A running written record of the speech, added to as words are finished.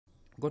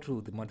go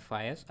to the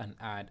modifiers and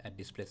add a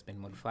displacement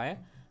modifier,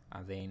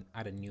 and then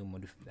add a new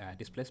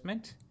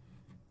displacement,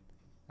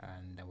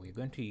 and we're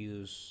going to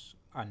use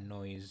a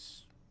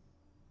noise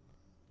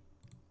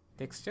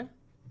texture,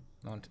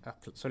 not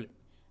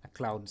a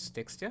clouds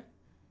texture.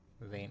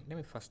 Then let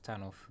me first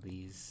turn off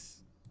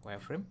this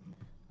wireframe,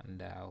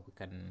 and we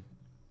can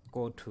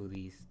go to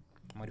these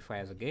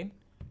modifiers again,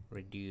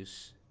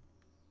 reduce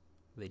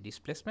the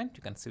displacement.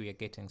 You can see we are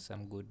getting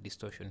some good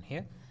distortion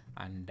here,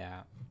 and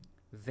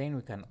then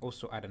we can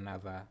also add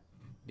another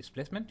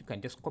displacement. You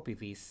can just copy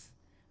this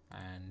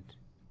and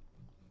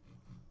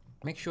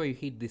make sure you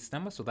hit this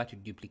number so that you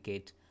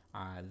duplicate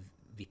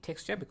the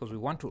texture, because we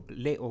want to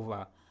lay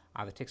over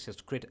the textures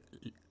to create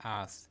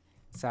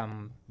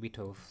some bit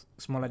of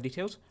smaller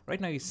details.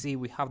 Right now you see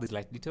we have these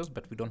light details,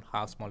 but we don't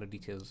have smaller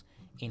details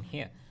in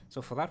here.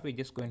 So for that, we're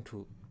just going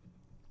to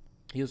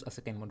use a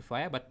second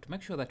modifier, but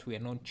make sure that we are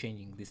not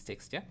changing this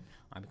texture,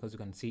 because you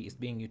can see it's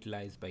being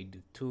utilized by the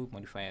two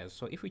modifiers.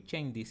 So if we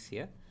change this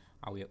here,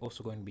 we are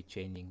also going to be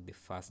changing the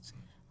first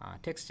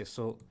texture.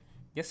 So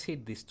just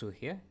hit these two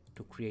here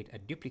to create a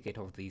duplicate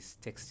of this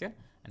texture,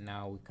 and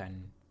now we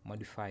can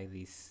modify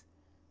this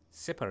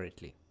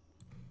separately.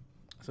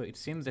 So it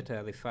seems that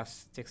the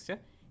first texture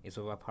is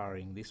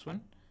overpowering this one.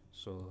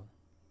 So,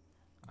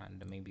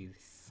 and maybe the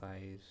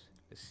size,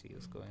 let's see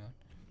what's going on.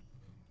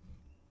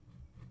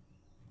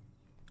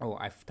 Oh,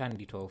 I've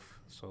turned it off,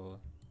 so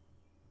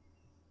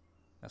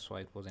that's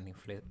why it wasn't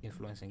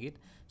influencing it.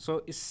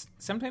 So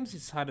sometimes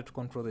it's harder to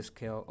control the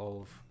scale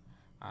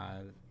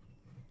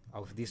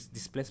of these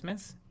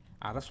displacements.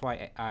 That's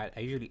why I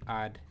usually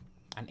add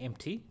an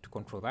empty to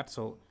control that.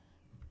 So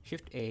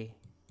Shift A,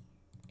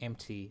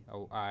 empty.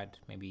 I'll add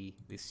maybe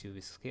this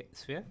UV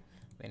sphere,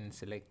 then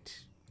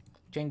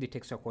change the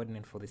texture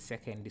coordinate for the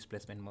second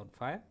displacement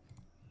modifier,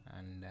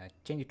 and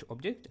change it to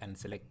object, and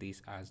select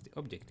this as the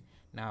object.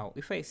 Now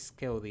if I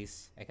scale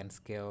this, I can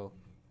scale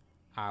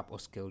up or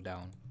scale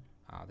down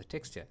the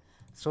texture.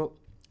 So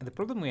the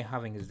problem we're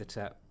having is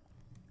that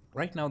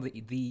right now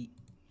the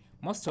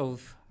most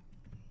of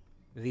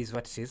these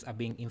vertices are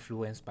being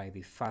influenced by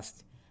the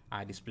first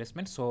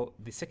displacement. So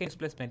the second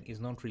displacement is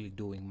not really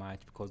doing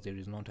much because there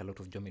is not a lot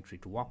of geometry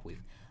to work with.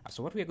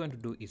 So what we are going to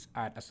do is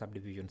add a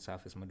subdivision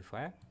surface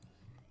modifier,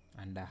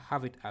 and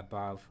have it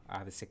above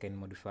the second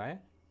modifier,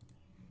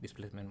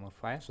 displacement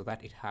modifier, so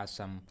that it has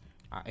some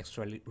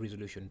extra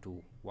resolution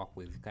to work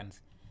with.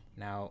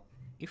 Now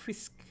if we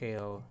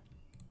scale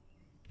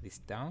this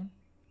down,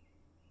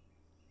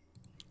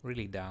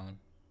 really down,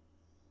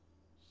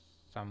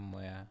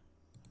 somewhere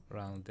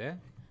around there,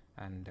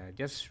 and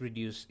just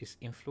reduce its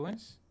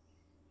influence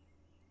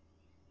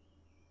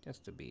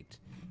just a bit,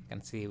 you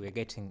can see we're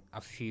getting a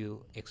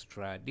few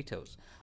extra details.